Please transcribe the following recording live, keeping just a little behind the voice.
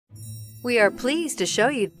We are pleased to show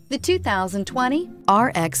you the 2020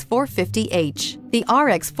 RX 450h. The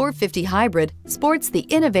RX 450 Hybrid sports the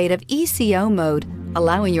innovative ECO mode,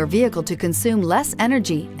 allowing your vehicle to consume less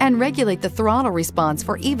energy and regulate the throttle response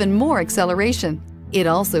for even more acceleration. It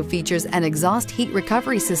also features an exhaust heat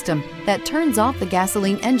recovery system that turns off the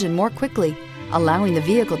gasoline engine more quickly, allowing the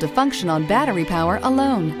vehicle to function on battery power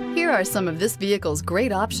alone. Here are some of this vehicle's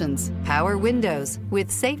great options: power windows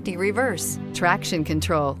with safety reverse, traction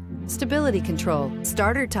control, stability control,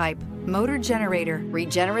 starter type, motor generator,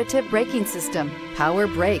 regenerative braking system, power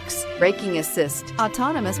brakes, braking assist,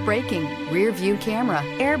 autonomous braking, rear view camera,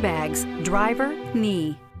 airbags, driver,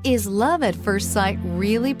 knee. Is love at first sight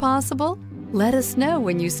really possible? Let us know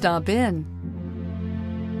when you stop in.